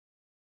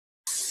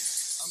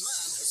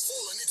has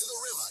fallen into the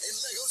river in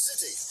Lego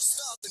City.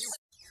 Start the new...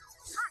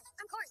 Hi,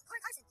 I'm Corey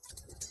Carson.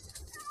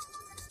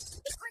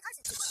 Corey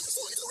Carson. The man has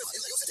fallen into the river in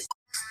Lego City.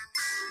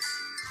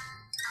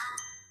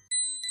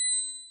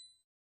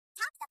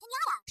 Tap the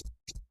pinata.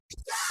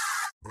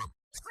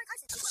 Corey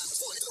Carson. The man has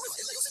fallen into the river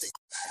in Lego City.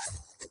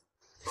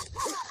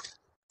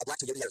 A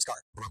black Toyota Yaris car.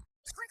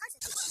 Corey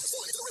Carson. The man has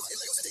fallen into the river in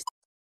Lego City.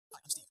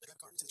 Hi, I'm Steve. I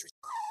drive a car into the tree.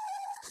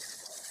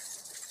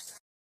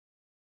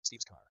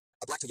 Steve's car.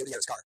 A black Toyota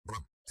Yaris car.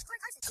 Corey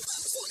Carson. The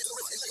man has fallen into the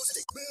river in Lego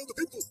City. Man, the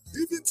people,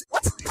 even...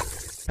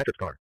 Patrick's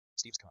car.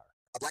 Steve's car.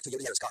 A black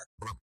Toyota Yaris car.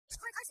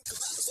 Corey Carson. The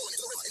man has fallen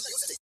into the river in Lego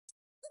City.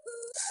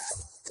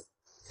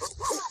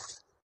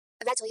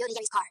 A red Toyota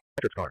Yaris car.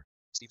 Patrick's car.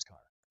 Steve's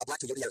car. A black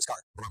Toyota Yaris car.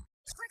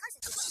 Corey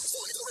Carson. The man has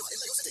fallen into the river in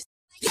Lego City.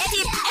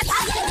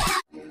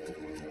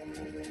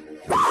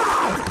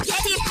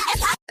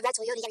 A red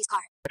Toyota Yaris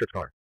car. Patrick's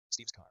car.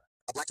 Steve's car.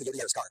 A black Toyota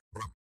Yaris car.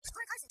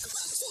 Corey Carson. The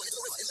man has fallen into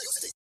the river in Lego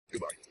City.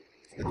 Goodbye.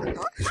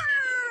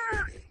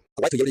 A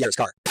white Toyota Yaris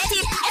car.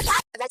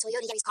 A red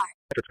Toyota Yaris car.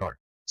 Patrick's car.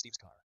 Steve's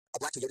car. A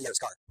black Toyota Yaris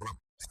car.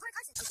 Corey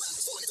Carson. The man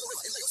has fallen into the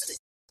river in Lego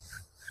City.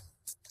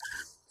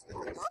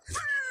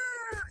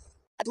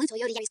 A blue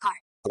Toyota Yaris car.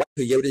 A white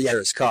Toyota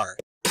Yaris car.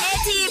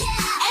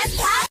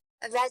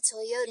 A red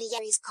Toyota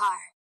Yaris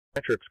car.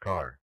 Patrick's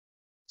car.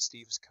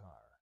 Steve's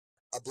car.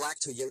 A black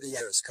Toyota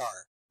Yaris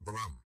car.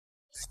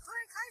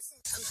 Corey Carson.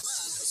 And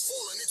man has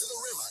fallen into the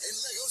river in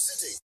Lego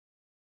City.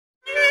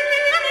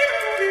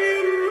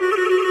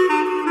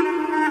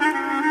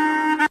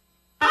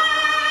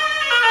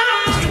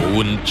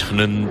 좋은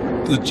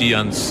차는 뜨지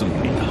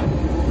않습니다.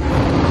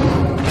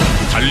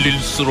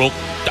 달릴수록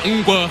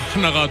땅과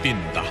하나가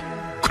된다.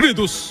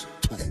 크레도스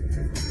 2.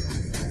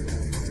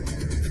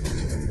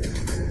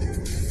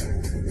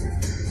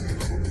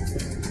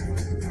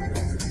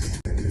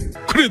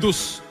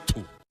 크레도스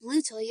 2.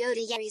 Blue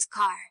Toyota Yaris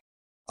car.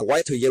 A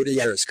white Toyota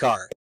Yaris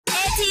car.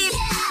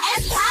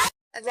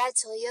 A red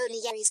Toyota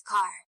Yaris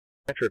car.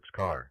 Patrick's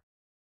car.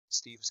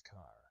 Steve's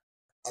car.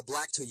 A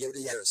black Toyota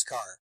Yaris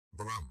car.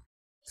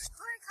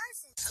 Corey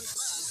Carson. And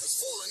man has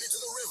fallen into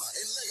the river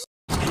in Lego...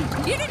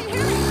 You didn't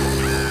hear me?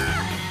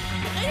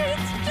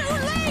 It's too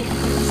late!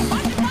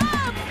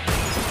 SpongeBob!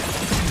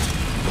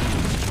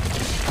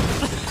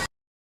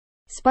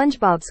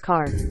 SpongeBob's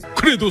car.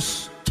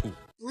 크레도스 2.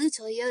 Blue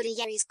Toyota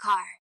Yaris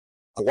car.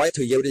 A white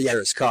Toyota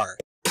Yaris car.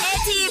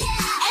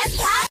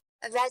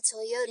 A red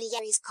Toyota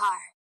Yaris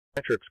car.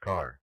 Patrick's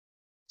car.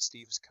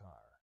 Steve's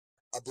car.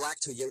 A black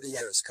Toyota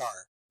Yaris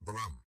car.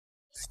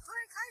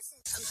 Corey Carson.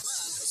 And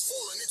man has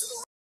fallen into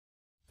the...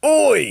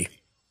 Oi!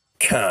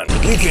 Cunt,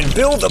 you can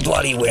build the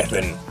bloody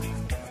weapon.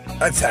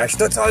 Attach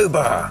the tow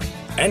bar.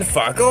 And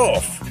fuck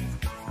off.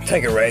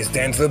 Take a race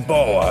down to the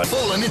bollard.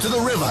 Fallen into the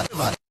river.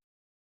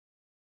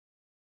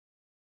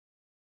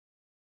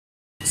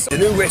 To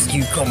the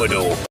rescue,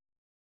 Commodore.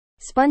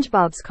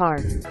 SpongeBob's car.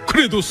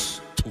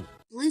 크레도스 2.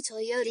 Blue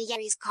Toyota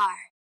Yaris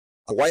car.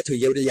 A white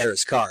Toyota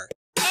Yaris car.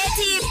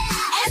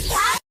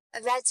 A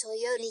red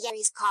Toyota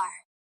Yaris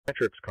car.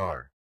 Patrick's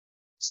car.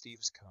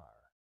 Steve's car.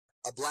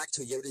 A black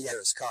Toyota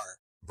Yaris car.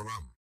 Corey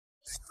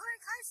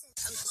Carson.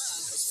 And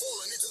man has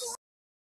fallen into the...